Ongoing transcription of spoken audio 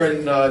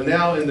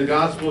Now in the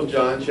Gospel of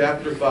John,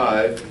 chapter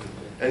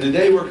 5, and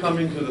today we're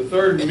coming to the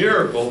third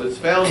miracle that's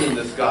found in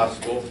this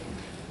Gospel.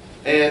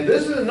 And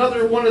this is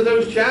another one of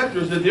those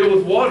chapters that deal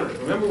with water.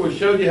 Remember, we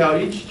showed you how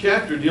each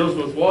chapter deals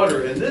with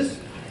water, and this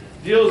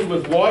deals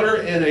with water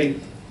in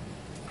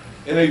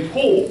a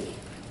pool.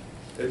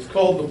 It's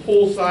called the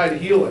poolside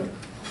healing.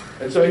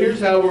 And so here's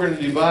how we're going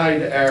to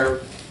divide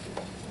our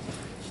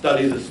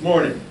study this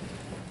morning.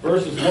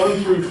 Verses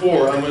 1 through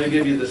 4, I'm going to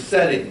give you the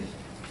setting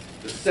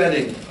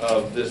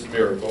of this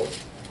miracle.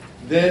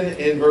 Then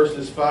in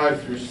verses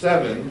 5 through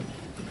 7,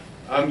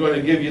 I'm going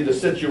to give you the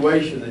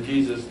situation that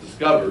Jesus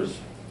discovers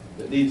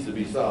that needs to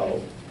be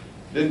solved.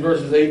 Then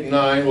verses 8 and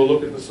 9, we'll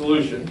look at the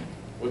solution,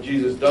 what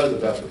Jesus does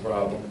about the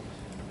problem.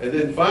 And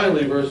then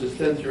finally, verses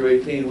 10 through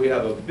 18, we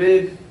have a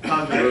big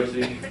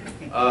controversy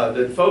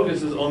that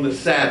focuses on the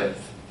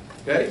Sabbath.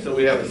 Okay, so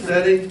we have a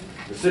setting,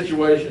 the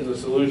situation, the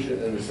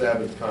solution, and the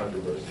Sabbath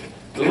controversy.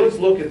 So let's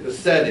look at the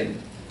setting.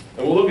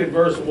 And we'll look at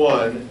verse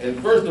 1.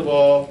 And first of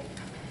all,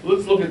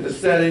 let's look at the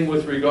setting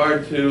with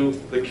regard to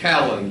the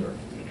calendar.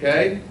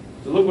 Okay?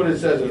 So look what it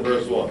says in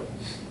verse 1.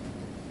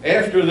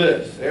 After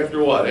this,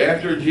 after what?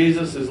 After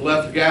Jesus has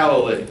left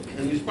Galilee.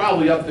 And he's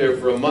probably up there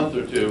for a month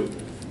or two.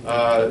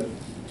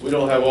 We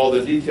don't have all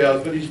the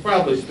details, but he's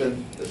probably spent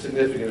a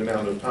significant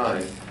amount of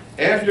time.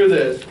 After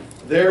this,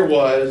 there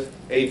was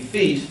a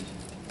feast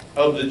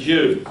of the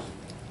Jews.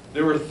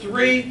 There were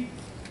three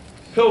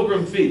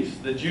pilgrim feasts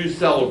the Jews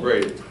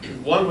celebrated.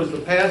 One was the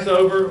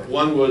Passover,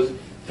 one was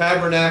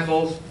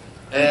Tabernacles,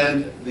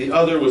 and the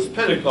other was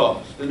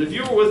Pentecost. And if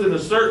you were within a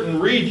certain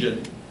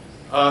region,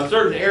 a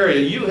certain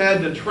area, you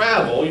had to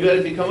travel, you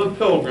had to become a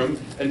pilgrim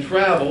and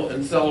travel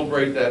and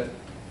celebrate that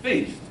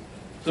feast.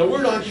 So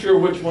we're not sure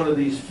which one of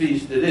these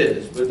feasts it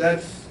is, but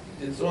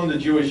it's on the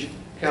Jewish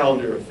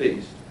calendar of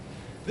feasts.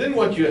 Then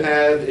what you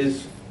have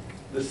is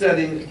the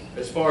setting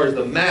as far as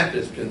the map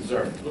is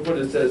concerned. Look what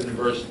it says in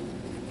verse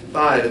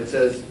 5. It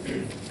says,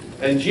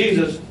 and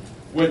Jesus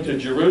went to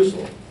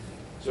Jerusalem.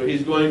 So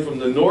he's going from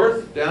the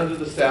north down to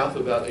the south,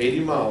 about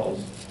 80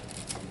 miles,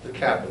 the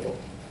capital.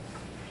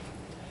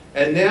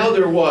 And now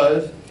there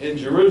was in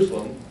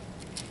Jerusalem,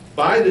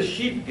 by the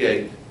sheep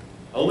gate,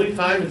 only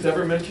time it's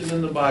ever mentioned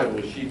in the Bible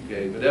is sheep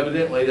gate, but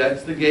evidently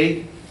that's the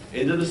gate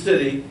into the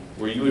city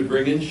where you would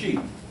bring in sheep,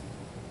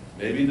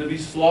 maybe to be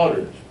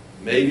slaughtered,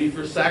 maybe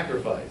for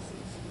sacrifices.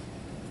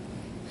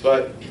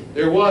 But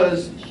there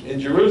was in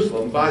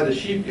Jerusalem, by the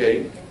sheep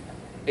gate,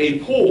 a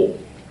pool,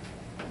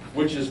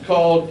 which is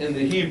called in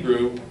the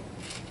Hebrew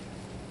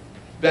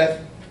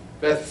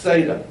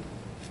Bethsaida,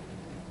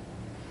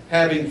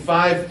 having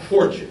 5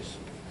 porches.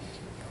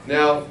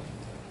 Now,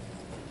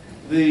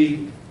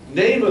 the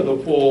name of the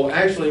pool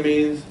actually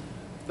means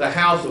the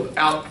house of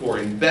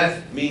outpouring.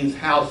 Beth means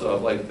house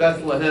of, like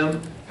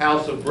Bethlehem,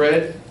 house of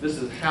bread. This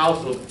is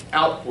house of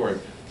outpouring.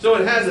 So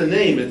it has a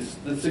name. It's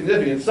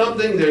significant.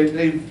 Something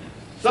they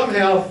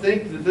somehow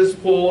think that this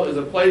pool is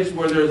a place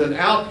where there's an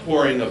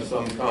outpouring of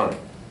some kind.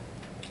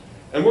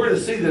 And we're going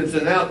to see that it's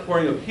an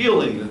outpouring of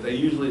healing that they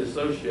usually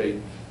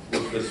associate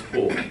with this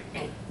pool.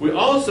 We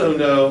also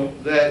know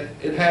that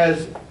it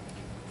has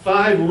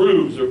 5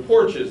 roofs or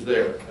porches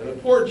there. And a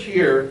porch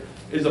here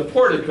is a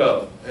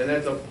portico. And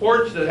that's a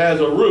porch that has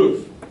a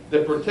roof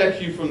that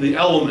protects you from the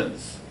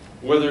elements,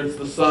 whether it's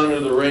the sun or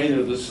the rain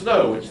or the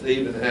snow, which they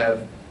even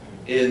have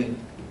in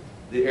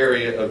the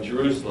area of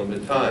Jerusalem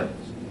at times.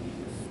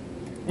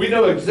 We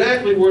know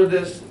exactly where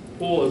this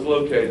pool is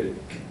located.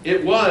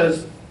 It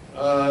was,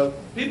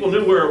 people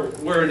knew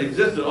where it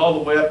existed all the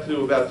way up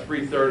to about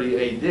 330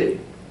 AD.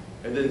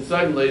 And then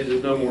suddenly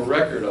there's no more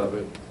record of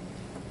it.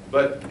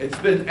 But it's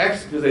been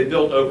because they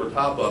built over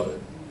top of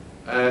it.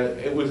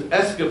 It was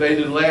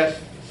excavated last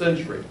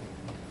century.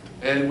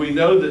 And we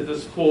know that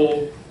this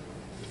pool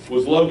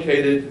was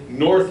located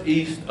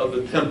northeast of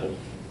the temple.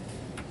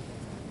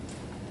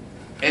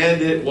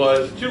 And it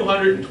was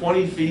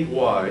 220 feet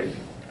wide.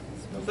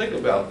 Think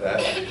about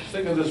that.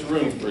 Think of this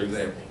room, for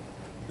example.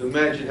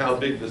 Imagine how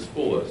big this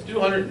pool is.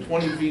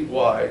 220 feet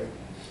wide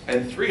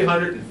and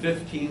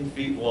 315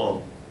 feet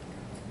long.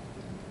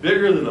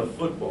 Bigger than a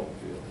football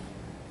field.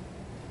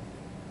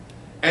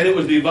 And it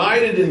was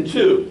divided in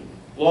 2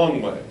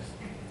 long ways.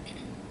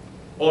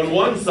 On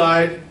one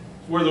side is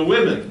where the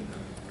women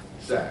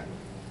sat.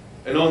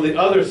 And on the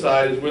other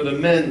side is where the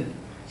men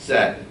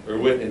sat or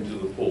went into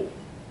the pool.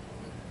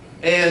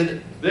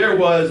 And there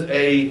was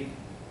a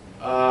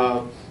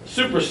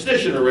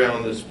superstition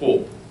around this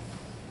pool.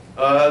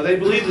 They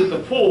believed that the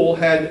pool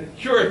had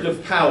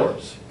curative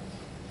powers,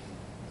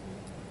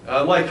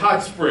 like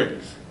hot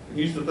springs.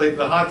 They used to think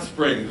the hot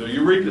springs or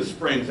Eureka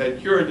springs had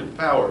curative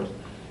powers.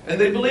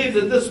 And they believed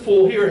that this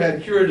pool here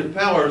had curative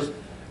powers,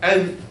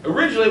 and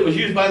originally it was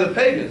used by the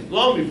pagans,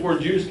 long before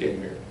Jews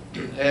came here.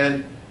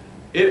 And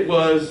it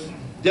was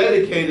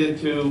dedicated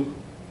to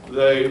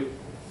the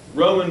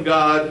Roman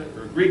god,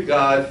 or Greek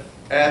god,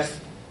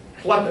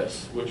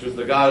 Asclepius, which was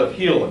the god of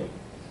healing.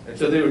 And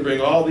so they would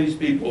bring all these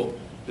people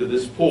to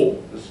this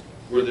pool,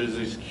 where there's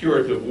these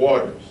curative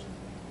waters.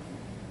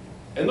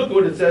 And look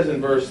what it says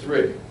in verse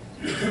 3.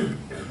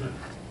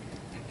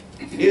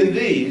 In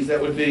these,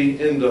 that would be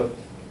in the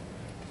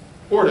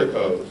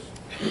porticos,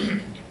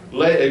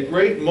 lay a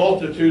great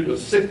multitude of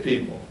sick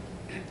people.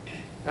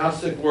 How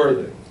sick were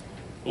they?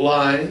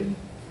 Blind,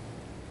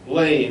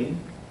 lame,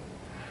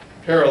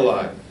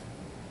 paralyzed,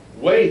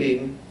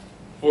 waiting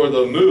for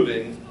the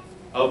moving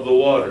of the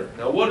water.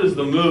 Now, what is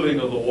the moving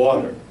of the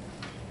water?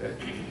 Okay.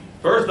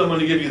 First, I'm going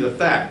to give you the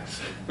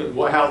facts,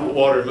 how the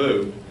water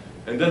moved,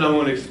 and then I'm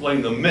going to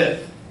explain the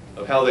myth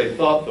of how they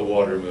thought the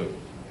water moved.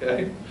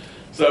 Okay?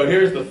 So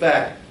here's the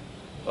fact.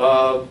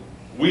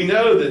 We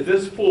know that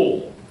this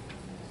pool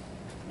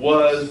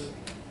was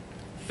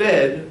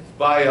fed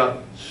by a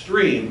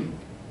stream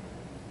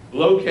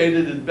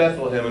located in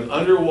Bethlehem. An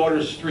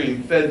underwater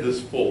stream fed this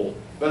pool.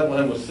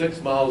 Bethlehem was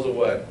 6 miles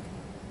away.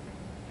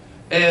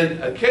 And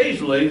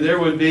occasionally there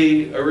would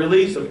be a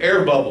release of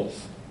air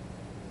bubbles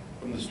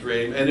from the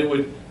stream, and it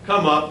would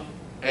come up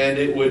and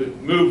it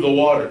would move the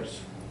waters.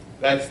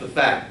 That's the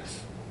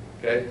facts.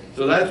 Okay?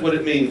 So that's what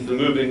it means, the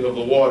moving of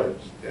the waters.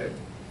 Okay?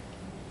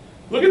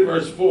 Look at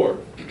verse 4.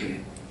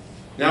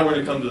 Now we're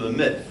going to come to the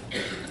myth.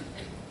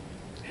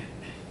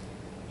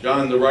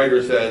 John the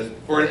writer says,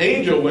 "For an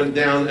angel went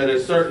down at a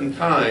certain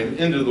time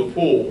into the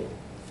pool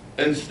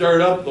and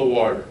stirred up the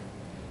water.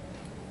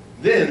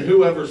 Then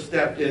whoever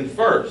stepped in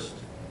first,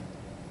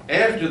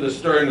 after the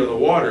stirring of the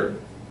water,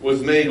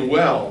 was made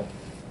well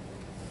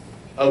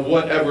of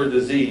whatever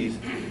disease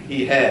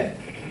he had."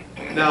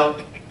 Now,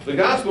 the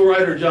gospel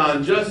writer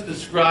John just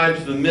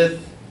describes the myth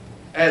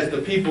as the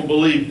people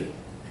believed it.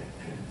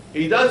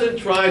 He doesn't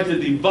try to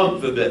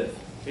debunk the myth.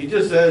 He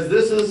just says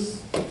this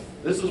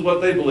is what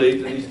they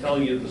believed, and he's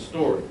telling you the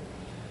story.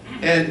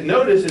 And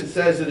notice it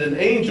says that an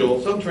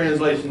angel, some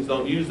translations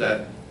don't use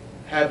that,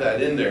 have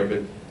that in there,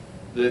 but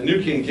the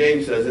New King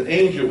James says an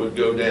angel would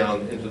go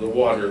down into the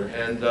water.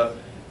 And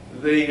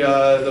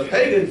the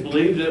pagans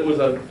believed that it was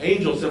an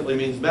angel simply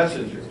means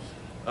messenger.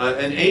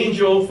 An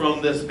angel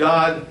from this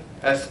god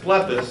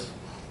Asclepius,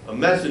 a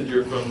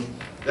messenger from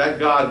that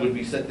god, would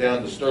be sent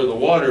down to stir the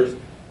waters.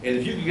 And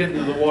if you could get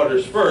into the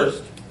waters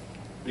first,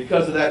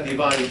 because of that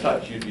divine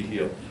touch, you'd be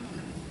healed.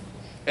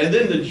 And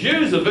then the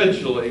Jews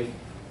eventually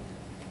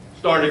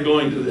started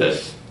going to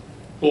this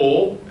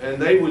pool,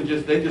 and they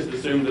just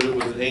assumed that it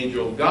was an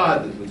angel of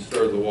God that would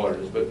stir the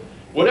waters. But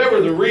whatever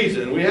the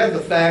reason, we have the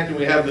fact and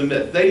we have the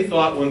myth. They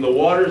thought when the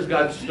waters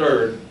got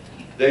stirred,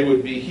 they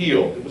would be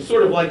healed. It was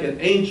sort of like an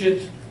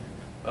ancient,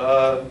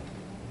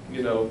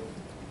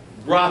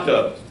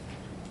 grotto,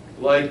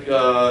 like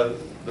the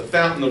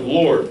Fountain of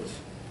Lourdes.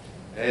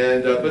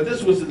 And but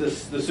this was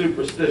the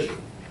superstition.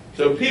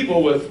 So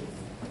people with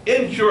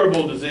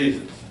incurable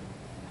diseases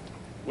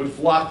would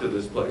flock to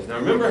this place. Now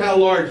remember how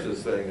large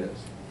this thing is.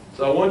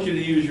 So I want you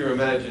to use your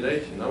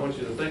imagination. I want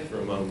you to think for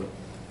a moment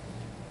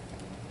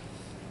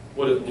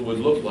what it would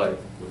look like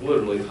with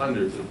literally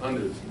hundreds and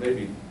hundreds,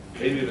 maybe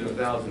even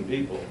 1,000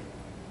 people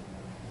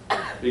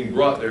being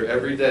brought there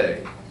every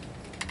day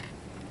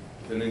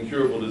with an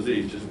incurable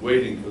disease, just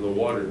waiting for the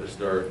water to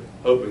start,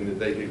 hoping that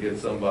they could get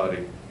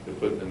somebody to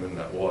put them in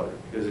that water.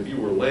 Because if you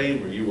were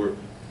lame or you were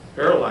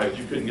paralyzed,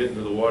 you couldn't get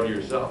into the water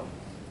yourself.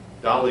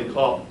 Dolly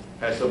Call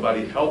has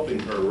somebody helping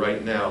her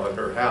right now at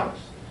her house.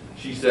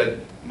 She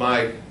said,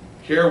 "My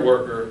care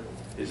worker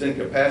is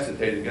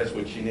incapacitated. Guess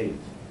what she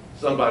needs?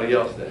 Somebody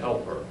else to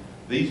help her."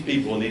 These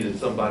people needed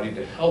somebody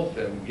to help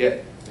them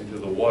get into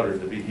the water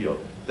to be healed.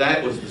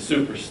 That was the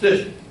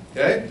superstition.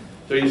 Okay?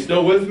 So you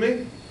still with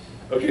me?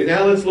 Okay,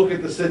 now let's look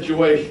at the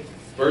situation.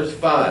 Verse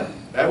 5.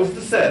 That was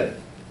the setting.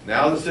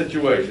 Now the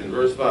situation.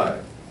 Verse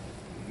 5.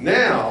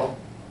 Now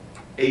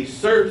a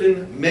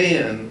certain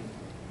man,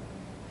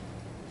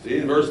 see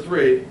in verse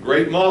 3,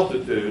 great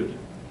multitude.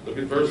 Look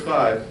at verse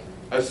 5.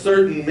 A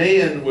certain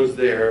man was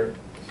there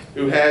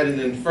who had an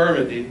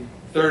infirmity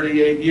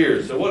 38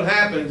 years. So what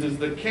happens is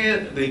the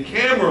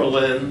camera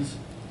lens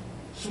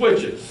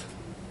switches.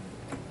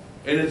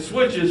 And it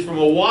switches from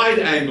a wide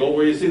angle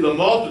where you see the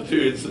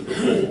multitudes of the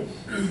pool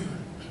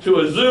to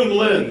a zoom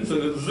lens,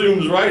 and it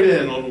zooms right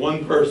in on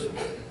one person.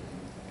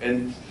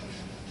 And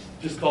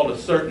just called a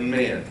certain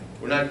man.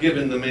 We're not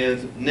given the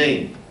man's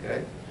name.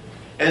 Okay?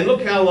 And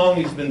look how long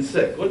he's been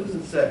sick. What does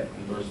it say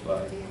in verse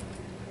 5?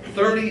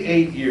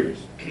 38 years.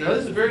 Now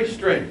this is very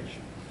strange,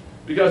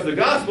 because the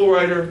gospel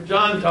writer,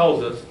 John,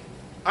 tells us,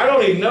 I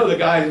don't even know the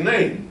guy's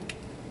name.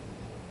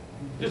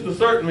 Just a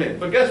certain man.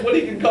 But guess what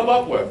he can come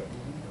up with?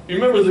 He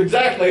remembers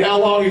exactly how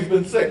long he's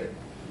been sick.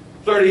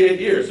 38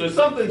 years. So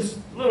something's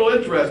a little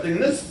interesting.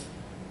 This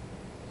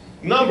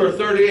number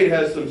 38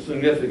 has some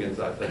significance,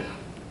 I think.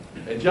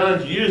 And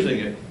John's using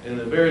it in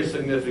a very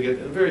significant,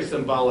 in a very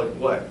symbolic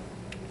way.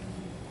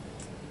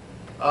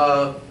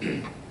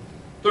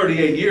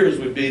 38 years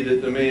would be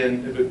that the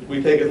man, if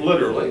we take it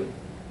literally,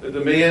 that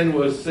the man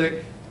was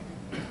sick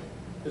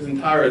his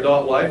entire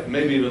adult life,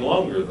 maybe even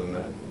longer than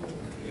that,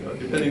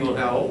 depending on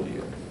how old he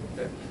is.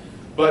 Okay?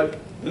 But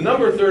the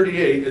number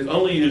 38 is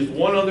only used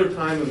one other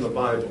time in the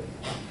Bible,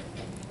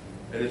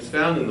 and it's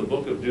found in the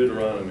book of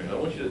Deuteronomy. I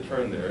want you to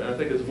turn there, and I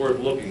think it's worth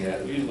looking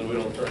at. Usually we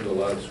don't turn to a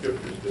lot of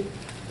scriptures, but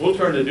we'll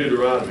turn to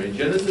Deuteronomy.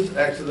 Genesis,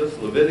 Exodus,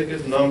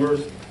 Leviticus,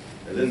 Numbers,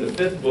 and then the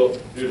 5th book,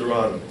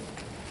 Deuteronomy.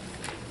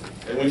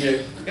 And when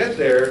you get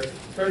there,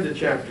 turn to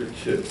chapter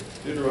 2.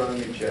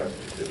 Deuteronomy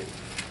chapter 2.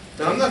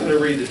 Now, I'm not going to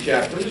read the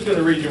chapter. I'm just going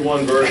to read you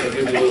one verse and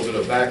give you a little bit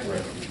of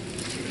background.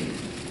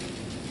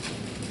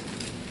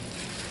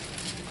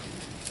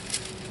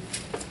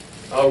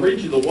 I'll read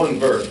you the one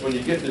verse. When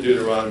you get to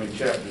Deuteronomy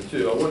chapter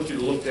 2, I want you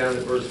to look down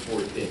at verse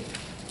 14.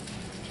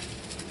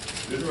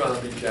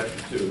 Deuteronomy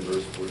chapter 2,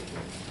 verse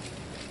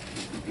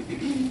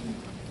 14.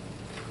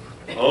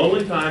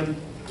 Only time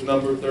the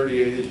number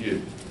 38 is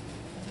used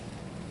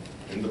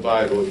in the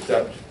Bible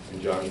except in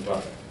John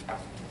 5.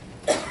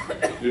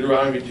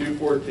 Deuteronomy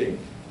 2:14.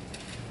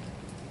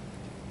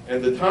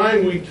 And the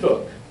time we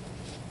took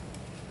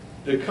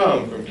to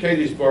come from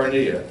Kadesh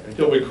Barnea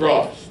until we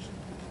crossed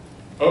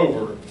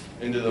over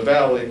into the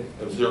valley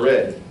of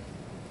Zered,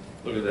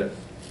 look at this,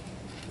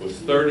 was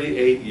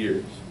 38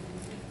 years.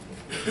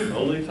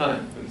 Only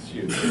time it's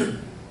used.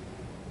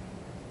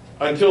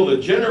 Until the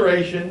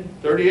generation,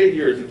 38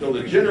 years, until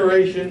the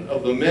generation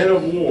of the men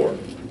of war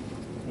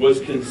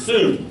was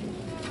consumed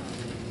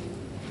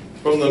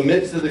from the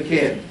midst of the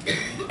camp,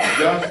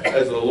 just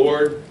as the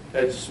Lord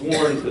had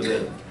sworn to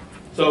them.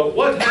 So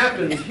what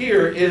happens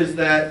here is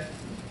that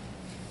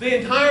the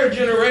entire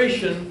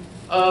generation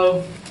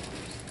of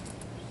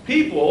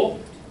people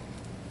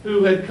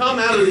who had come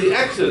out of the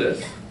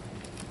Exodus,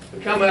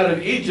 come out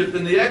of Egypt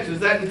in the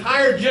Exodus, that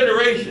entire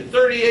generation,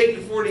 38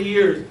 to 40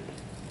 years,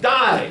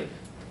 died.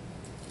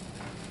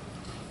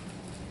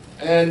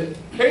 And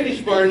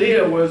Kadesh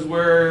Barnea was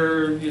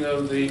where,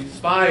 the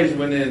spies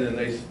went in and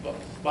they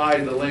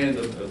spied the land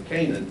of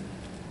Canaan.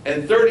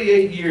 And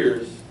 38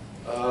 years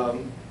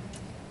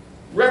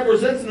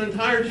represents an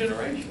entire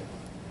generation.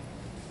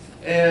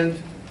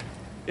 And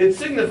it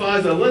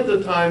signifies a length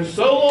of time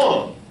so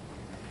long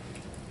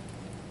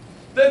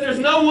that there's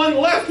no one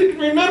left that can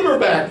remember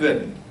back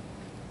then.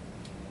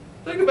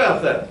 Think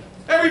about that.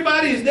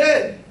 Everybody's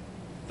dead.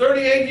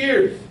 38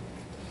 years.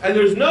 And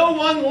there's no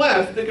one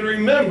left that can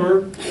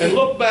remember and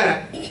look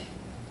back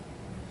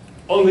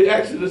on the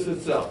Exodus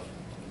itself.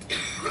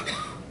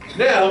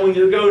 Now, when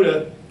you go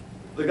to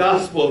the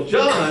Gospel of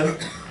John,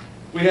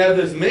 we have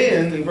this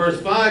man in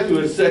verse 5 who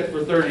is sick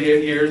for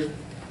 38 years.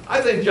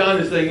 I think John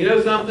is saying, you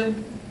know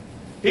something?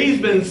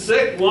 He's been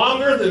sick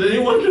longer than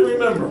anyone can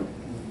remember.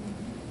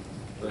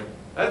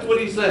 That's what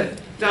he's saying.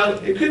 Now,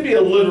 it could be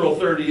a literal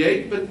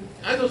 38, but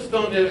I just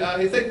don't,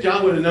 I think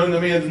John would have known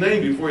the man's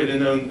name before he'd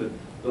have known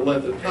the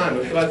length of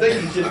time. So I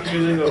think he's just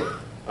using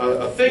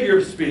a figure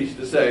of speech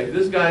to say,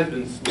 this guy's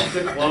been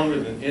sick longer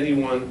than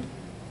anyone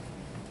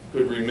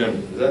could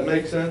remember. Does that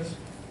make sense?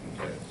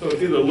 Okay. So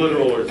it's either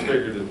literal or it's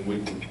figurative, and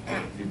we can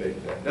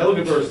debate that. Now look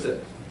at verse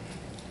 6.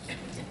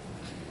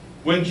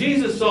 When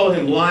Jesus saw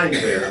him lying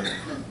there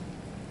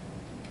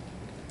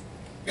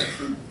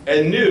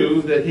and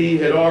knew that he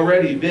had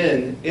already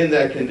been in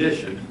that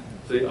condition,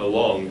 see, a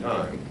long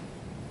time,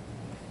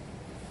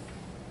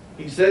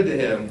 he said to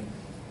him,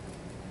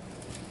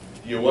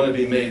 do you want to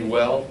be made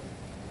well?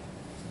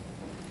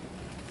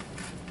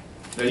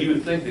 Now you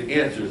would think the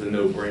answer is a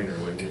no-brainer,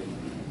 wouldn't you?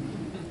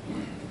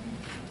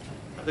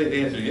 I think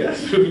the answer is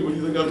yes. What do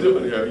you think I'm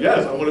doing here?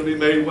 Yes, I want to be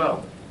made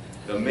well.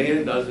 The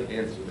man doesn't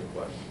answer the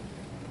question.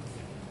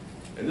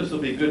 And this will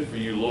be good for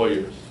you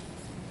lawyers.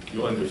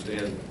 You'll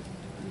understand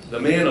that. The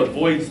man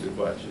avoids the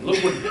question.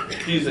 Look what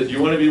Jesus says,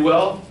 you want to be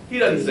well? He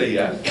doesn't say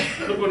yes.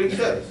 Look what he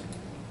says.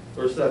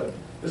 Verse 7.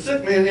 The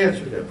sick man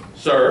answered him,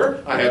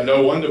 Sir, I have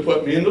no one to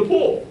put me in the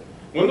pool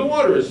when the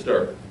water is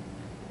stirred.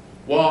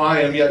 While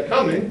I am yet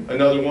coming,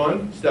 another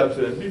one steps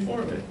in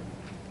before me.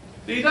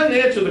 See, he doesn't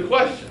answer the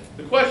question.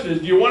 The question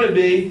is, do you want to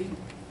be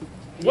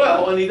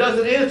well? And he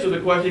doesn't answer the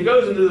question. He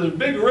goes into this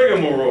big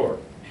rigmarole.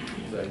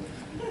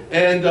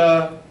 And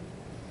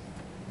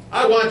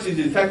I watch these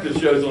detective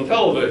shows on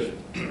television.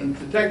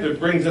 The detective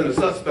brings in a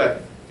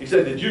suspect. He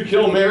said, did you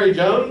kill Mary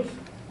Jones?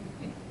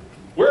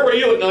 Where were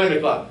you at 9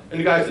 o'clock? And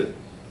the guy said,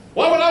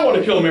 why would I want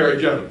to kill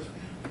Mary Jones?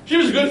 She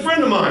was a good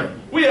friend of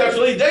mine. We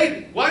actually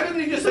dated. Why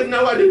didn't he just say,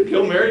 no, I didn't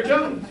kill Mary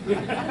Jones?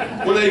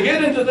 When they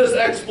get into this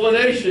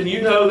explanation,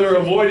 you know they're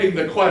avoiding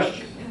the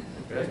question.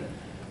 Okay?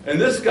 And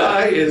this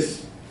guy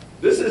is,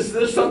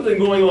 there's something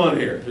going on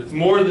here. It's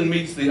more than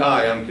meets the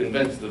eye. I'm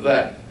convinced of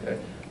that. Okay?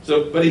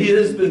 But he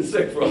has been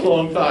sick for a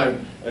long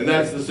time, and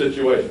that's the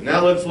situation.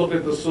 Now let's look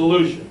at the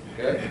solution.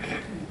 Okay?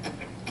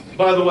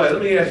 By the way,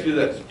 let me ask you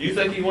this. Do you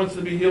think he wants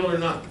to be healed or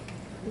not?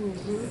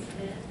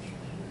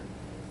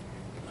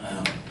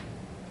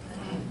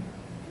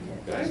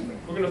 Okay?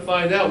 We're going to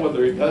find out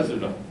whether he does or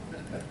not.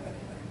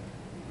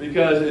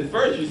 Because at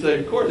first you say,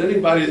 of course,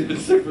 anybody who's been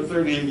sick for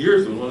 38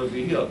 years would want to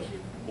be healed.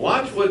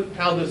 Watch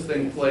how this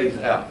thing plays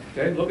out.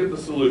 Okay? Look at the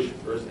solution.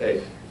 Verse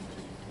 8.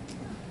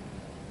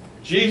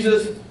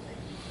 Jesus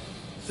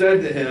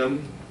said to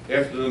him,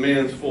 after the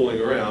man's fooling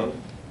around,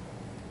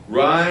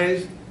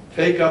 rise,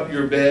 take up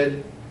your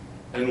bed,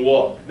 and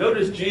walk.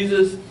 Notice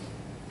Jesus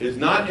is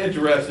not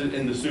interested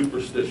in the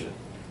superstition.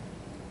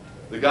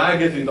 The guy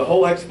giving the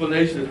whole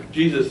explanation of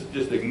Jesus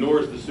just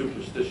ignores the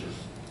superstitious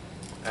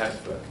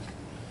aspect.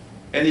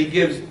 And he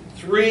gives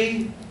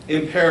 3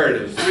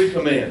 imperatives, 3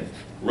 commands.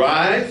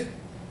 Rise,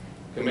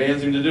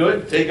 commands him to do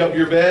it. Take up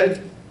your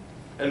bed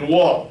and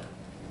walk.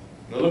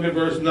 Now look at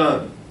verse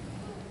 9.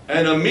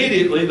 And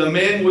immediately the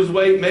man was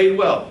made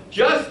well.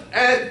 Just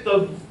at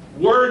the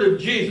word of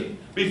Jesus.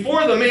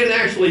 Before the man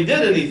actually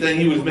did anything,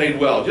 he was made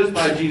well, just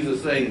by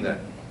Jesus saying that.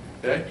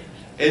 Okay?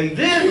 And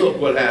then look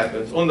what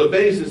happens. On the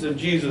basis of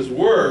Jesus'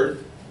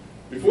 word,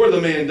 before the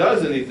man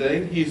does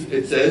anything,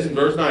 it says in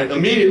verse 9,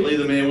 immediately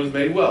the man was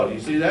made well. Do you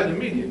see that?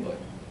 Immediately.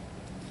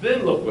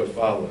 Then look what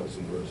follows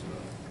in verse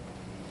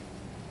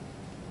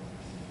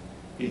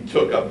 9. He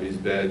took up his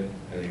bed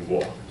and he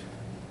walked.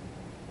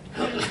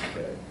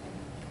 Okay.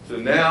 So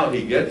now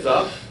he gets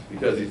up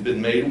because he's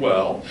been made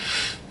well.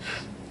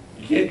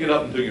 You can't get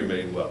up until you're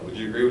made well. Would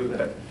you agree with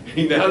that?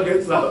 He now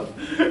gets up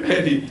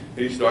and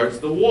he starts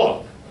to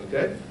walk.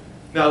 Okay?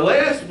 Now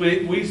last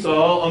week we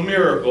saw a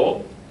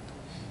miracle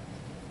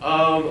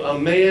of a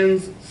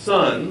man's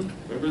son.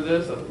 Remember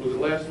this? Was it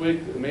last week?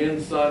 A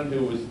man's son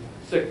who was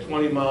sick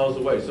 20 miles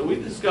away. So we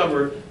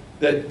discovered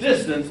that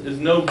distance is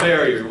no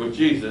barrier with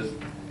Jesus,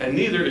 and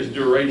neither is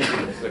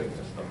duration of sickness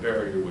a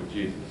barrier with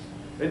Jesus.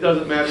 It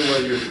doesn't matter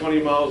whether you're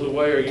 20 miles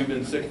away or you've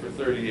been sick for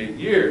 38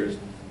 years.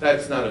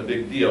 That's not a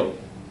big deal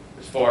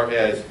as far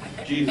as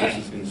Jesus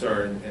is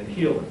concerned and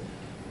healing.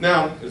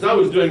 Now, as I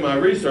was doing my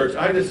research,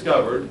 I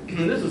discovered,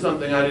 and this is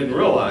something I didn't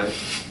realize,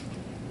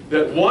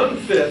 that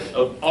 1/5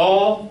 of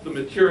all the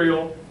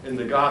material in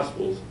the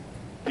Gospels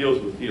deals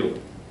with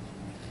healing.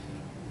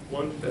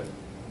 1/5.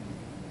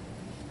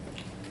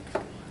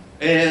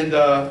 And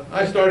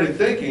I started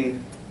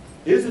thinking,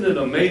 isn't it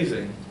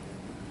amazing?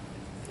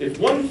 If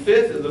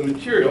 1/5 of the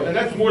material, and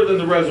that's more than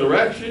the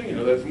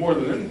resurrection, that's more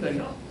than anything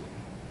else,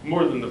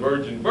 more than the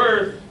virgin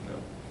birth. No.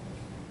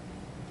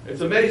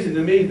 It's amazing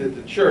to me that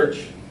the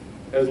church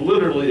has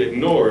literally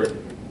ignored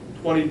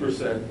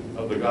 20%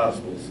 of the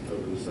Gospels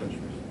over the centuries.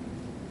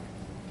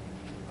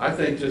 I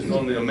think just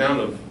on the amount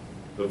of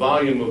the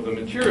volume of the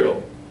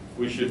material,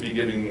 we should be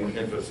giving more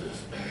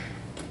emphasis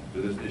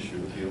to this issue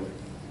of healing.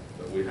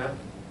 But we haven't.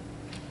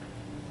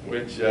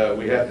 Which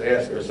we have to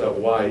ask ourselves,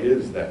 why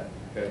is that?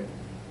 Okay?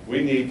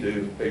 We need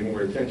to pay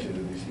more attention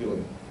to these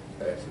healing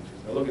passages.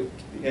 Now look at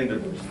the end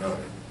of verse 9.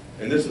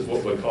 And this is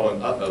what we call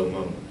an uh-oh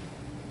moment.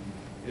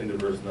 End of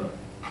verse 9.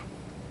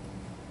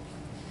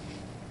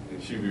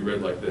 It should be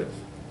read like this.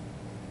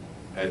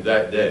 And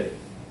that day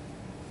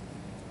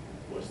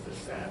was the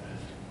Sabbath.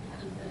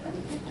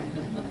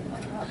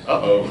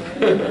 Uh-oh.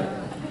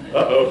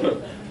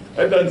 Uh-oh.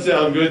 That doesn't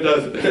sound good,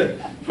 does it?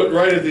 Put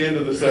right at the end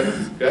of the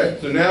sentence. Okay?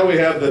 So now we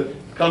have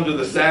come to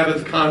the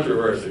Sabbath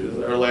controversy. This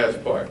is our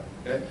last part.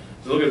 Okay?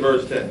 So look at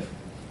verse 10.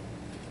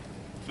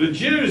 The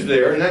Jews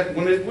there, and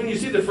when you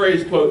see the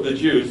phrase, quote, the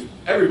Jews,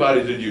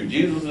 everybody's a Jew.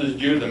 Jesus is a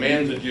Jew, the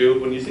man's a Jew.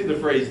 When you see the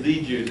phrase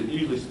the Jews, it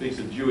usually speaks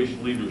of Jewish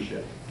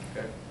leadership.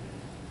 Okay?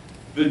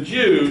 The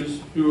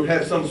Jews who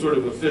have some sort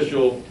of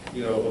official,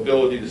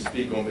 ability to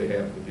speak on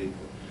behalf of the people.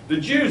 The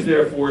Jews,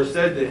 therefore,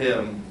 said to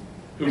him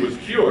who was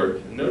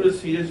cured, and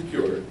notice he is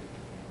cured,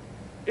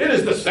 it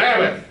is the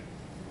Sabbath.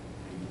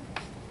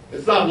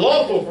 It's not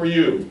lawful for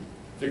you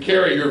to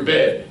carry your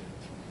bed.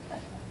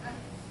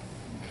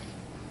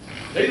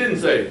 They didn't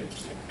say,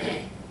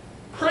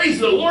 praise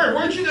the Lord,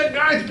 weren't you that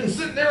guy who's been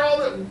sitting there all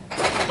the...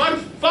 My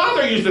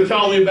father used to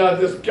tell me about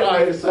this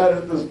guy who sat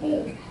at this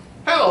pool.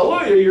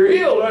 Hallelujah, you're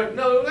healed. Right?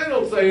 No, they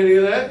don't say any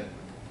of that.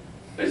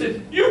 They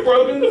said, you've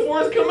broken the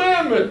 4th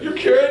commandment. You're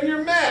carrying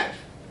your mat.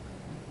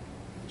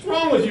 What's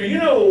wrong with you? You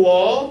know the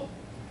law.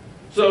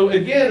 So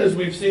again, as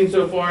we've seen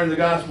so far in the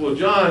Gospel of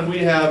John, we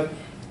have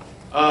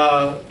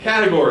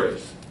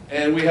categories.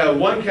 And we have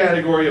one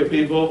category of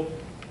people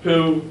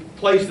who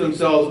place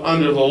themselves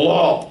under the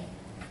law.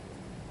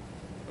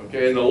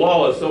 Okay, and the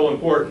law is so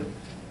important.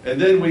 And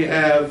then we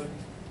have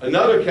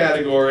another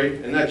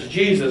category, and that's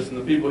Jesus and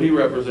the people he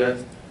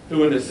represents,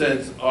 who in a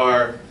sense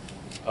are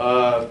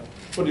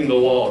putting the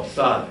law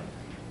aside.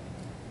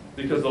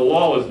 Because the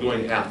law is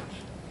going out,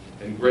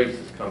 and grace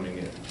is coming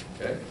in.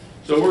 Okay?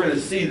 So we're going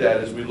to see that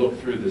as we look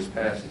through this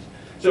passage.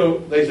 So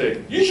they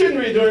say, you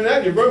shouldn't be doing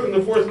that. You've broken the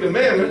 4th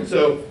commandment.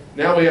 So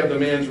now we have the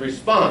man's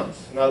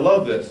response. And I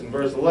love this. In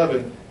verse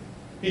 11,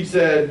 he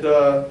said,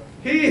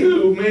 he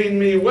who made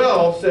me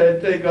well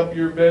said, take up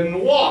your bed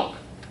and walk.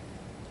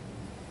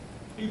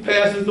 He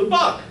passes the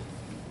buck.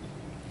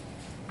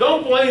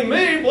 Don't blame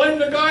me. Blame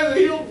the guy that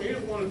healed me. He's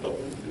the one who told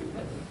me to do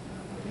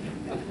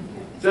that.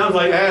 Sounds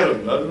like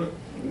Adam, doesn't it?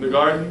 In the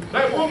garden.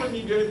 That woman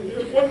you gave me,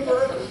 it wasn't for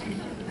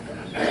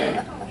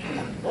her.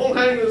 Don't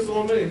hang this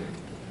on me.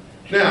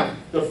 Now,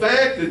 the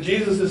fact that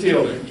Jesus is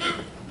healing,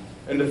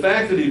 and the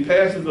fact that he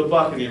passes the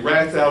buck and he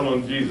rats out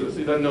on Jesus,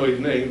 he doesn't know his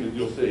name, as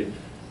you'll see,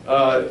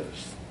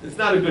 it's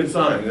not a good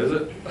sign, is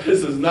it?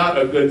 This is not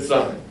a good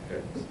sign.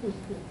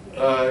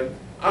 Okay.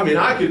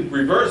 I could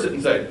reverse it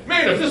and say,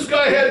 man, if this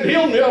guy hadn't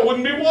healed me, I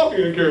wouldn't be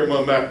walking and carrying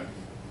my mat.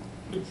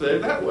 He'd say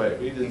it that way.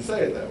 He didn't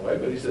say it that way,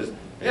 but he says,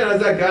 man,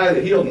 that's that guy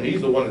that healed me.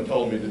 He's the one that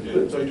told me to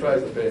do it. So he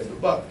tries to pass the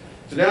buck.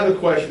 So now the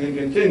questioning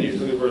continues.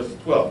 Look at verse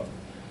 12.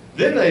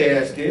 Then they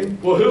asked him,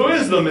 well, who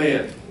is the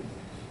man?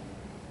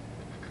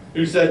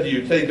 who said to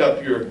you, take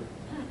up your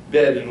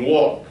bed and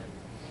walk.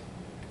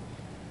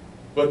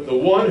 But the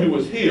one who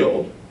was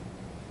healed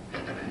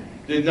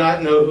did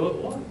not know who it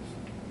was.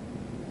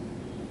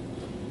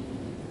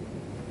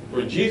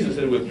 For Jesus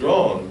had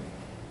withdrawn,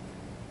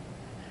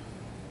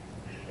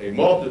 a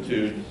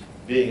multitude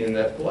being in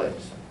that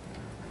place.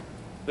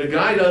 The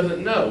guy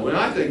doesn't know. And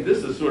I think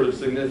this is sort of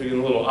significant,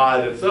 a little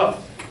odd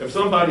itself. If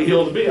somebody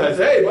heals me, I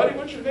say, hey, buddy,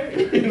 what's your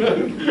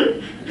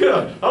name?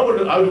 I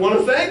would want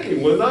to thank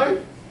him, wouldn't I?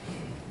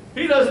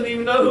 He doesn't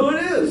even know who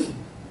it is.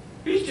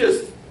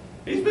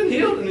 He's been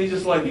healed, and he's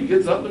just like, he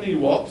gets up and he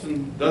walks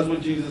and does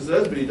what Jesus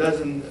says, but he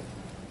doesn't,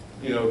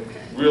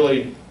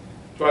 really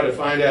try to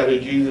find out who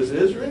Jesus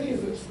is or any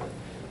of this thing.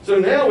 So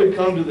now we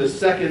come to the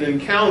second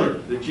encounter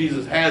that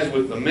Jesus has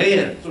with the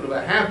man, sort of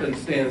a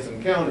happenstance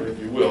encounter, if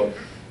you will.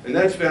 And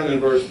that's found in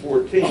verse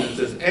 14. It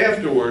says,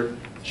 afterward,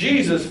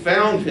 Jesus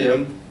found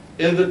him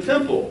in the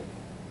temple.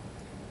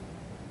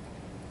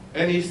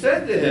 And he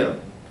said to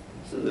him,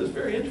 this is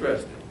very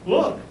interesting,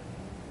 look,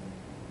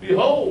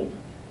 behold,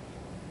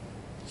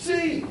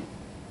 see,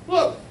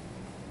 look,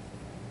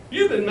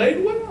 you've been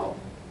made well.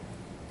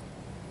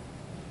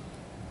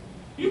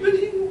 You've been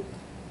healed.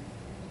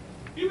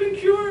 You've been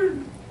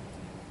cured.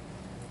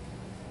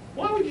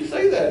 Why would you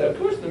say that? Of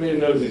course the man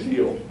knows he's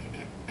healed.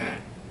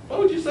 Why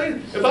would you say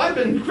that? If I've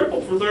been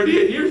crippled for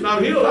 38 years and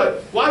I'm healed,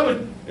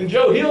 and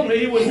Joe healed me,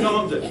 he wouldn't come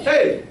up and say,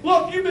 hey,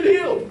 look, you've been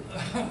healed.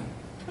 I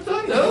said,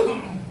 I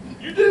know.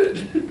 You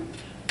did it.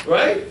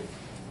 Right?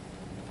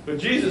 But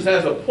Jesus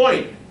has a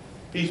point.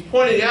 He's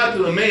pointing out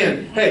to the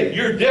man, hey,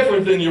 you're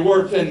different than you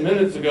were 10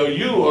 minutes ago.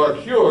 You are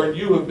cured.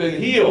 You have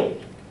been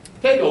healed.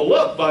 Take a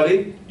look,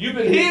 buddy. You've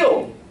been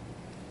healed.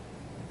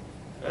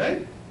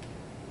 Okay?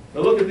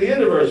 Now look at the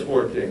end of verse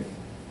 14.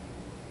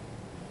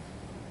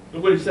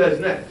 Look what he says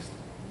next.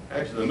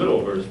 Actually, the middle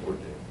of verse 14.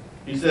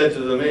 He said to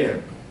the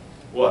man,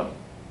 what?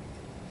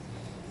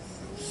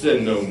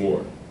 Sin no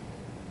more.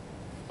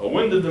 Well,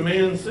 when did the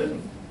man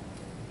sin?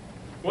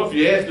 Well, if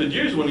you ask the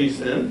Jews when he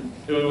sinned,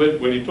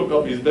 when he took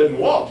up his bed and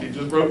walked, he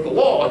just broke the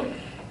law.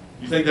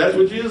 You think that's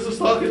what Jesus is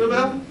talking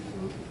about?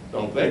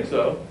 Don't think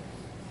so.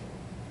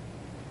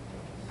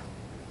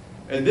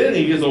 And then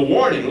he gives a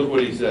warning. Look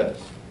what he says.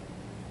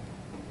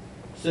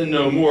 Sin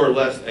no more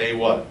lest a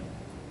what?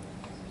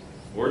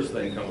 Worst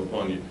thing come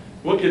upon you.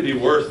 What could be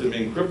worse than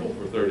being crippled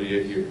for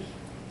 38 years?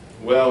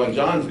 Well, in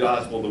John's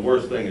gospel, the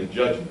worst thing is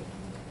judgment.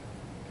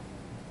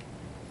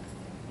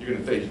 You're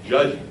going to face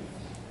judgment.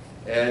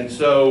 And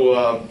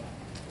so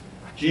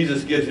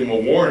Jesus gives him a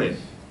warning.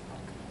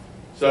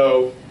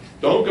 So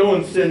don't go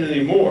and sin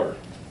anymore.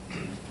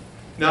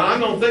 Now, I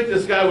don't think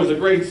this guy was a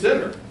great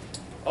sinner.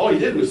 All he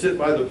did was sit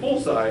by the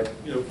poolside,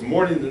 from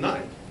morning to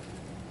night.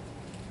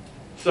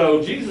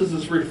 So Jesus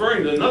is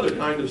referring to another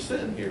kind of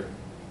sin here.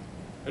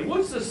 And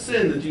what's the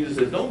sin that Jesus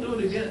says, don't do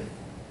it again?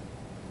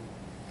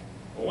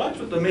 Well, watch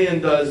what the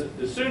man does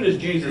as soon as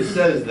Jesus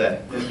says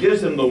that and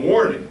gives him the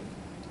warning.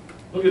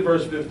 Look at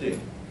verse 15.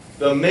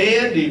 The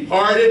man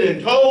departed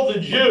and told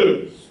the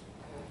Jews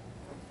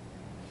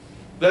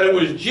that it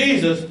was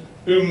Jesus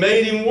who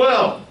made him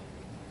well.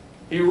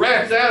 He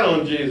rats out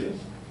on Jesus.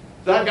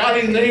 I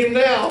got his name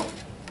now.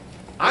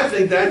 I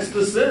think that's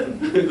the sin.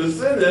 The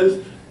sin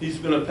is he's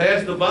going to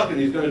pass the buck and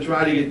he's going to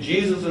try to get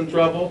Jesus in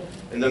trouble.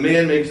 And the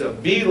man makes a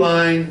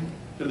beeline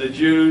to the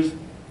Jews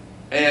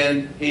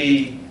and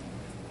he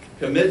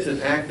commits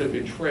an act of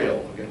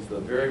betrayal against the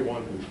very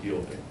one who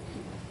healed him.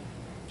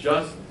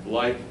 Just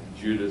like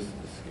Judas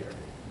Iscariot.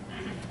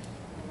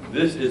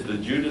 This is the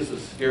Judas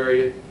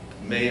Iscariot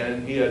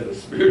man. He has the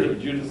spirit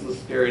of Judas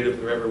Iscariot if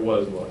there ever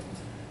was one.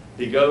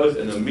 He goes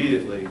and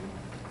immediately,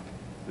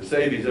 to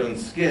save his own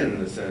skin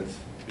in a sense,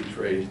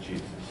 betrays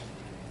Jesus.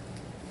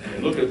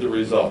 And look at the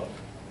result.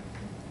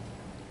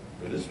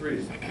 For this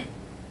reason,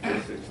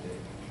 verse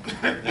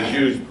 16, the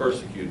Jews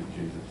persecuted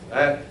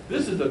Jesus.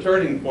 This is the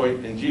turning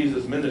point in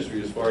Jesus'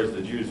 ministry as far as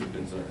the Jews are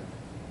concerned.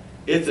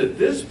 It's at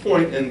this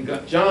point in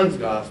John's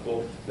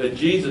gospel that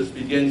Jesus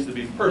begins to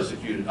be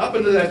persecuted. Up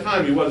until that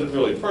time, he wasn't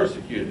really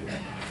persecuted.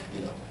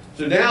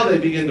 So now they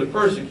begin to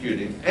persecute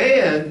him.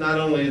 And not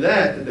only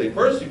that, did they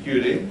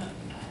persecute him,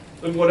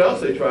 look what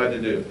else they tried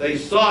to do. They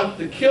sought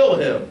to kill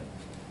him.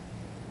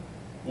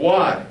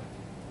 Why?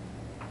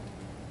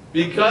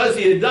 Because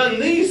he had done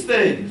these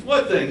things.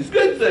 What things?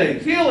 Good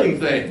things, healing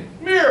things,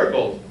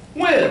 miracles.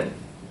 When?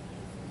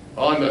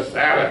 On the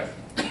Sabbath.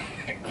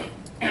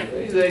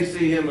 They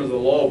see him as a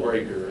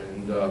lawbreaker,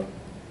 and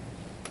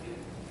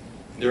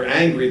they're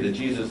angry that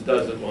Jesus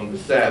does it on the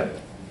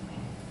Sabbath.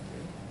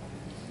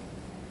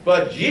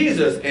 But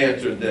Jesus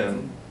answered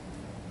them.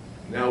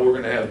 Now we're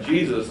going to have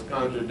Jesus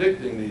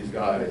contradicting these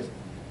guys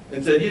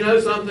and said, you know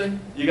something?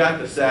 You got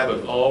the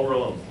Sabbath all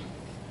wrong.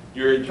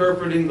 You're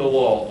interpreting the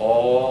law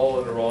all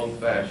in the wrong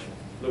fashion.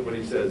 Look what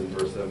he says in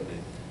verse 17.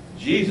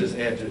 Jesus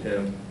answered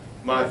him,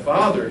 my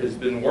Father has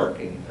been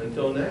working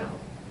until now.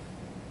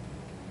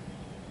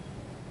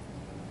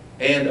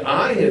 And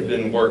I have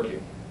been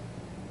working.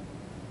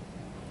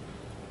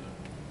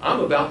 I'm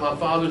about my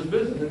Father's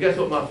business. And guess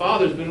what? My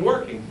Father's been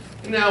working.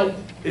 Now,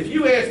 if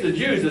you ask the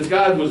Jews if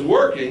God was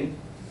working,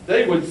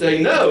 they would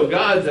say, no,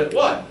 God's at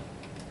what?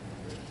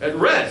 At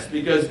rest.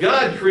 Because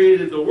God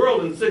created the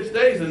world in 6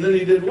 days, and then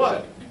he did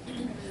what?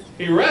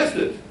 He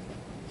rested.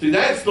 See,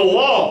 that's the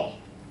law.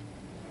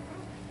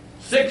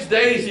 6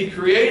 days he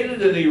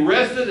created, and he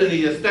rested, and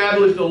he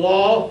established the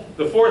law,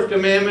 the fourth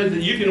commandment,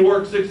 that you can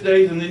work 6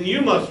 days, and then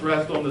you must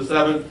rest on the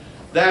seventh.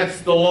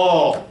 That's the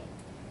law.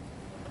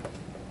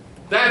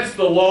 That's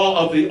the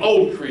law of the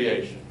old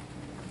creation.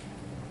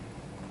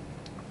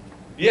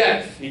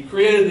 Yes, he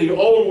created the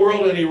old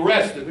world and he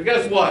rested. But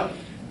guess what?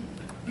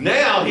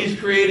 Now he's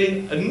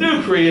creating a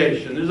new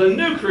creation. There's a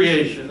new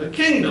creation, a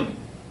kingdom.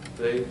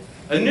 See?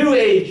 A new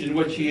age in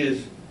which he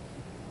is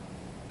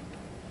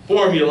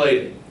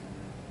formulating.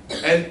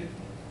 And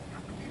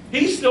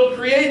he's still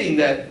creating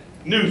that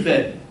new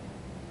thing.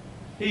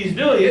 He's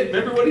doing it.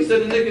 Remember what he said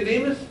to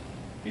Nicodemus?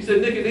 He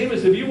said,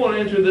 Nicodemus, if you want to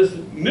enter this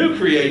new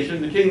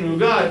creation, the kingdom of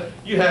God,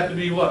 you have to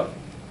be what?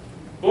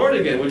 Born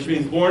again, which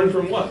means born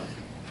from what?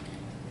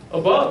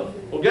 Above.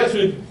 Well, guess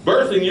who's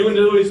birthing you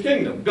into his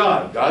kingdom?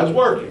 God. God's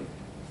working.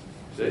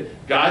 See?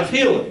 God's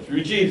healing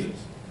through Jesus.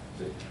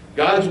 See?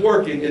 God's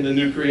working in the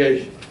new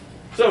creation.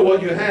 So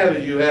what you have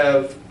is you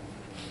have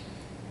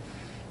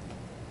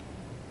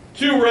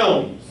two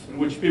realms in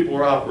which people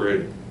are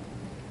operating.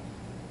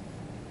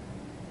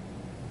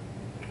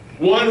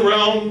 One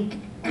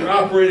realm, they're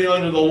operating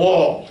under the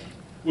law,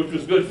 which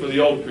was good for the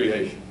old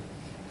creation.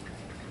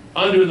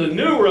 Under the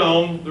new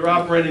realm, they're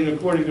operating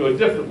according to a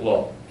different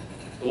law,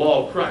 the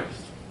law of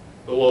Christ,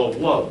 the law of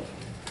love.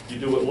 You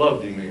do what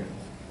love demands.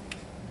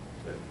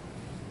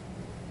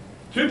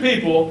 Two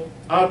people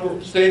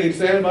standing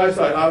side by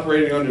side,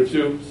 operating under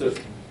two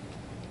systems.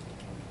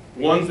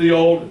 One's the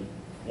old,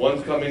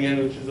 one's coming in,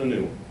 which is a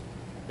new one.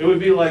 It would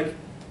be like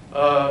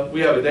we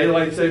have a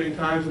daylight saving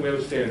time and we have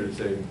a standard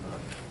saving time.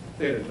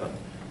 Standard time.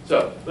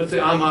 So let's say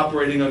I'm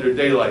operating under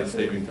daylight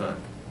saving time,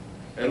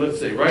 and let's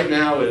say right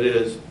now it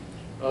is,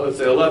 let's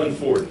say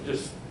 11:40,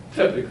 just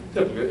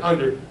typically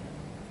under.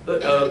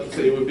 Let's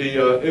say it would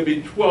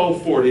be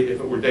 12:40 if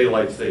it were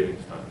daylight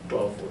savings time.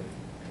 12:40.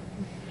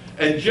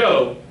 And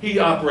Joe, he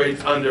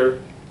operates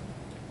under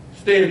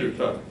standard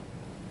time.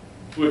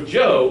 With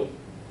Joe,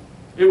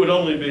 it would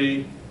only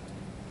be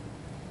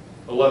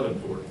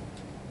 11:40.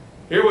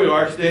 Here we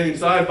are standing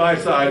side by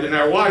side, and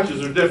our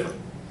watches are different,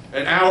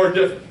 an hour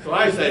different. So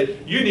I say,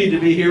 you need to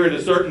be here at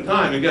a certain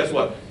time, and guess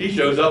what? He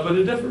shows up at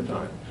a different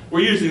time.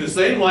 We're using the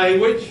same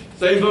language,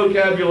 same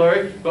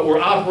vocabulary, but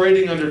we're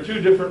operating under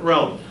two different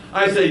realms.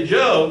 I say,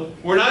 Joe,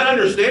 we're not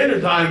under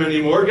standard time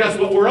anymore. Guess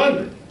what we're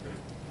under?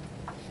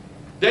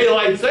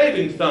 Daylight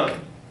savings time.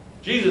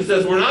 Jesus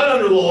says we're not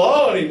under the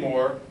law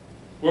anymore,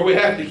 where we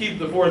have to keep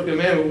the fourth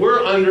commandment.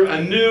 We're under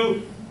a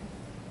new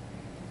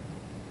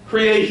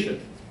creation,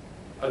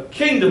 a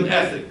kingdom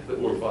ethic that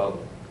we're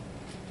following.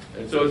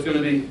 And so it's going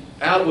to be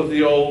out with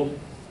the old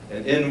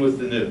and in with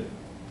the new.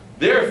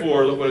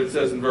 Therefore, look what it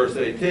says in verse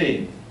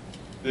 18.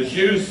 The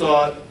Jews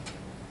sought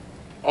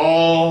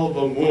all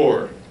the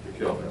more to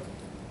kill him.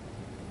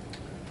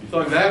 You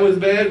thought that was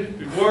bad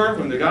before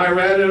when the guy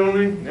ratted on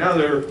him? Now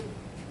they're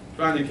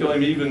trying to kill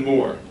him even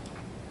more.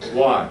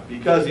 Why?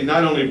 Because he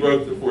not only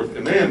broke the fourth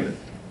commandment,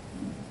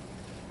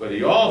 but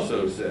he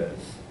also says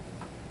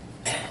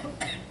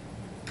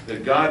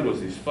that God was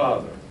his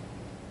father,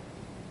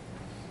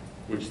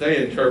 which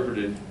they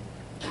interpreted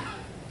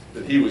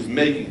that he was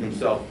making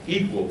himself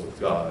equal with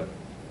God,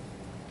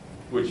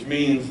 which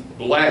means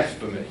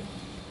blasphemy.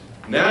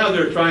 Now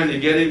they're trying to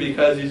get him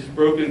because he's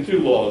broken two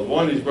laws.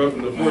 One, he's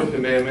broken the fourth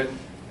commandment,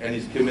 and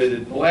he's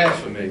committed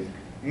blasphemy,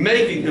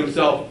 making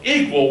himself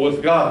equal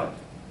with God.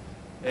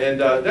 And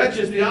that's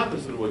just the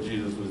opposite of what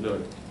Jesus was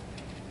doing.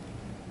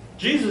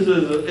 Jesus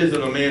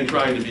isn't a man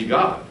trying to be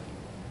God.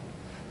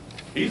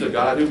 He's a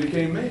God who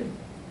became man.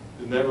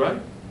 Isn't that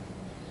right?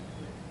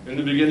 In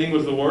the beginning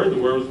was the Word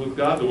was with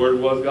God, the Word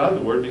was God,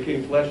 the Word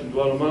became flesh and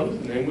dwelt among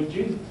us, the name was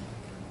Jesus.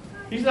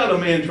 He's not a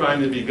man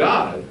trying to be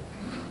God,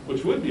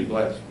 which would be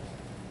blasphemous.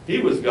 He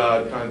was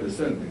God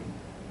condescending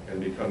and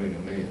becoming a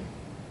man.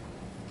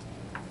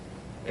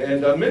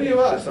 And many of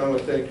us, I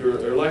would think,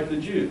 are like the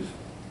Jews.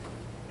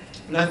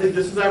 And I think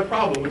this is our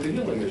problem with the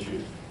healing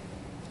issues,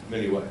 in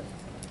many ways.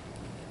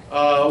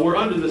 We're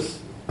under this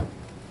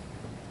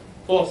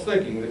false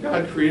thinking that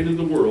God created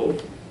the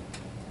world,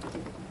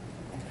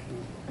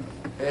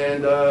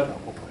 and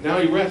now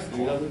he rests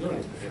and he doesn't do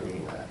anything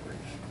anymore.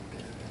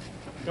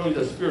 He only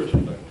does spiritual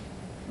things,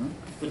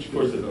 which of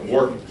course isn't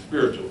working.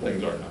 Spiritual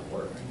things are not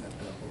working.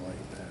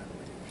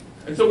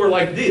 And so we're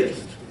like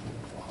deists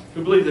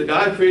who believe that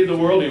God created the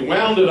world, he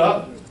wound it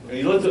up, and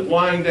he lets it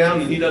wind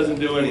down, and he doesn't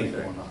do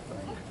anything.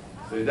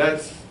 See,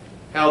 that's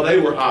how they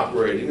were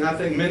operating. And I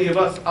think many of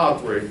us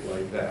operate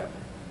like that.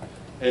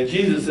 And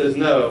Jesus says,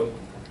 no,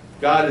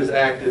 God is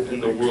active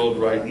in the world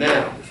right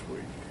now.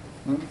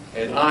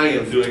 And I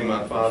am doing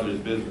my Father's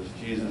business.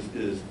 Jesus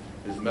is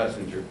his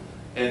messenger.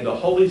 And the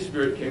Holy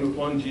Spirit came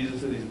upon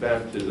Jesus at his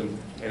baptism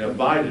and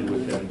abided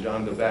with him,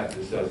 John the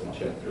Baptist says in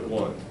chapter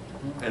 1.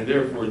 And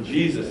therefore,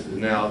 Jesus is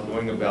now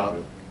going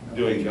about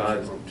doing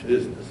God's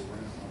business.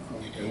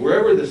 And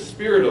wherever the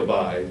Spirit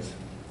abides,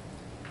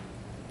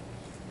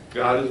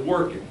 God is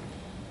working.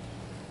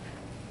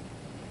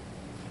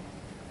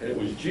 And it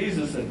was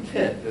Jesus'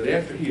 intent that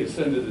after he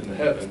ascended into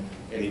heaven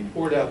and he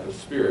poured out the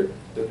Spirit,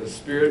 that the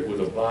Spirit would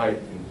abide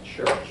in the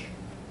church.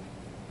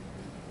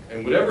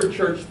 And whatever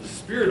church the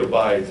Spirit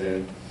abides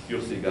in,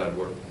 you'll see God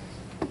working.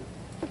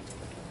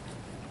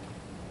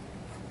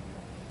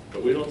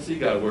 But we don't see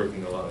God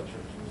working in a lot of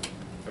churches.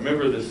 I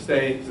remember the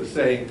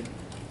saying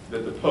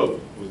that the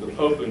Pope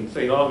and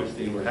St.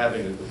 Augustine were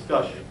having a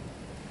discussion.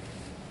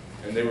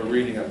 And they were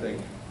reading, I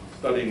think,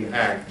 studying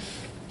Acts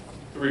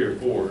 3 or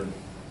 4,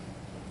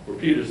 where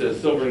Peter says,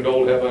 "Silver and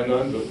gold have I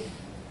none, but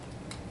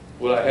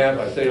what I have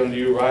I say unto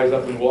you, rise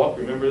up and walk."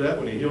 Remember that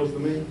when he heals the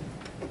man?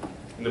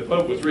 And the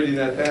Pope was reading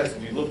that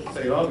passage. He looked at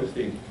St.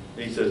 Augustine,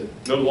 and he says,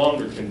 "No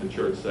longer can the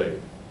church say,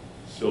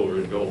 silver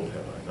and gold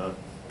have I none."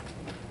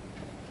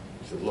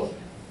 He said, "Look."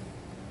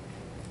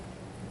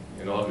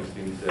 And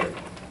Augustine said,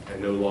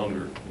 "And no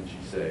longer can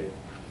she say,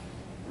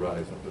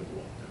 rise up and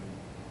walk."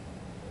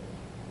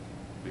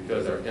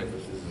 Because our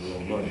emphasis is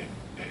on money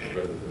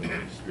rather than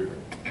on the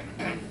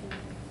Spirit.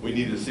 We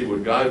need to see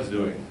what God's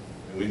doing,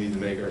 and we need to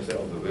make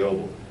ourselves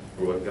available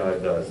for what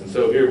God does. And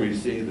so here we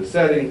see the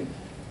setting,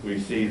 we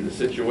see the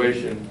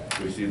situation,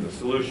 we see the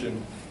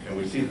solution, and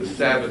we see the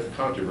Sabbath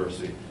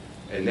controversy.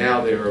 And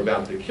now they are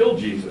about to kill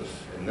Jesus,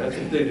 and that's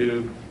what they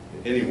do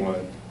to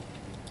anyone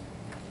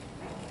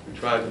who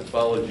tries to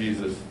follow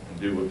Jesus and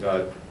do what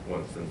God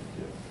wants them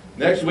to do.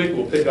 Next week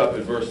we'll pick up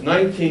at verse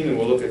 19, and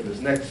we'll look at this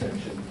next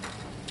section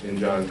in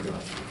John's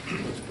Gospel.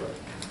 Let's pray.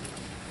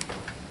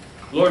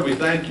 Lord, we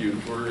thank you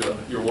for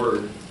your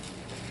word.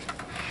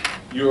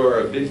 You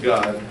are a big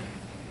God.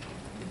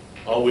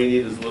 All we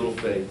need is a little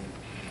faith.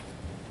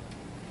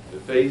 The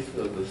faith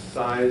of the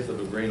size of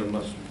a grain of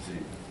mustard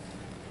seed.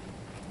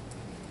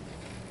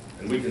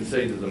 And we can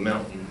say to the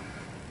mountain,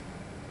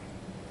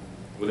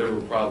 whatever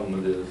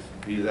problem it is,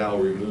 be thou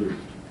removed,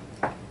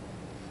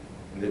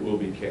 and it will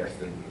be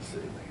cast into the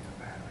sea.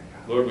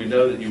 Lord, we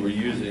know that you were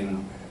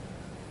using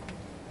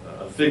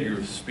a figure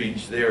of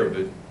speech there,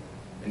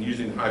 and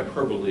using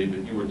hyperbole,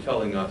 but you were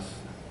telling us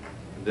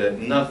that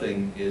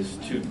nothing is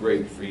too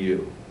great for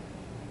you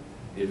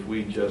if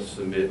we just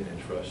submit and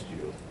trust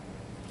you.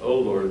 Oh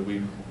Lord,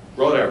 we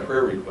brought our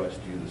prayer request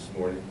to you this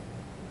morning.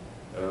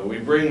 We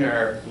bring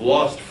our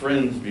lost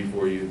friends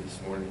before you this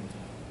morning.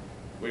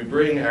 We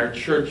bring our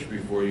church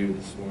before you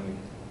this morning.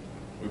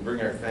 We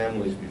bring our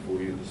families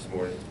before you this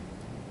morning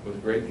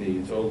with great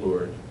needs. Oh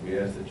Lord, we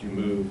ask that you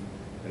move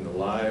in the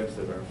lives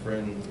of our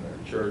friends and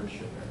our church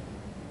and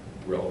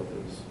our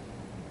relatives.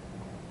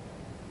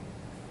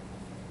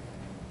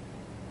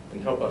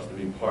 And help us to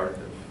be part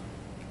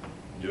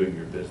of doing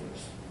your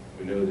business.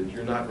 We know that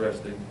you're not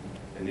resting,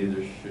 and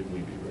neither should we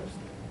be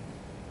resting.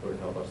 Lord,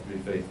 help us to be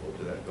faithful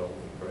to that goal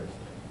in Christ.